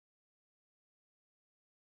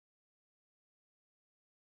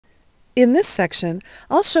In this section,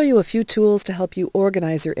 I'll show you a few tools to help you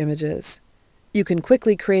organize your images. You can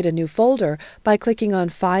quickly create a new folder by clicking on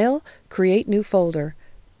File, Create New Folder.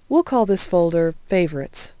 We'll call this folder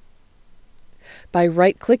Favorites. By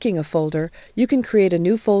right-clicking a folder, you can create a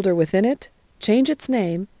new folder within it, change its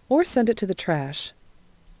name, or send it to the trash.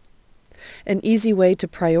 An easy way to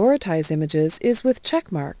prioritize images is with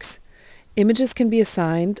check marks. Images can be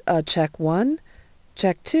assigned a check 1,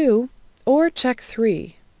 check 2, or check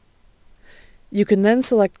 3. You can then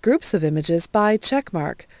select groups of images by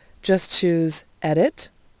checkmark. Just choose Edit.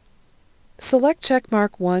 Select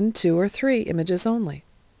checkmark 1, 2, or 3 images only.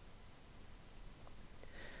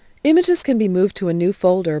 Images can be moved to a new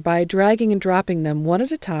folder by dragging and dropping them one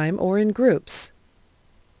at a time or in groups.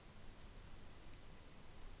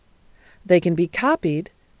 They can be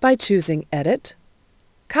copied by choosing Edit,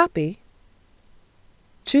 Copy,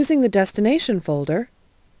 choosing the destination folder,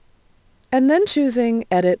 and then choosing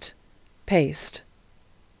Edit, Paste.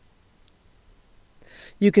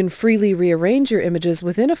 You can freely rearrange your images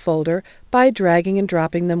within a folder by dragging and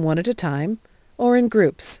dropping them one at a time or in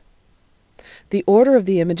groups. The order of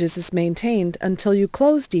the images is maintained until you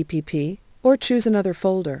close DPP or choose another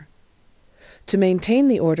folder. To maintain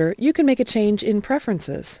the order, you can make a change in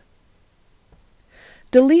Preferences.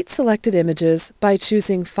 Delete selected images by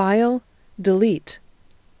choosing File, Delete.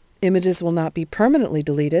 Images will not be permanently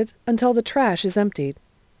deleted until the trash is emptied.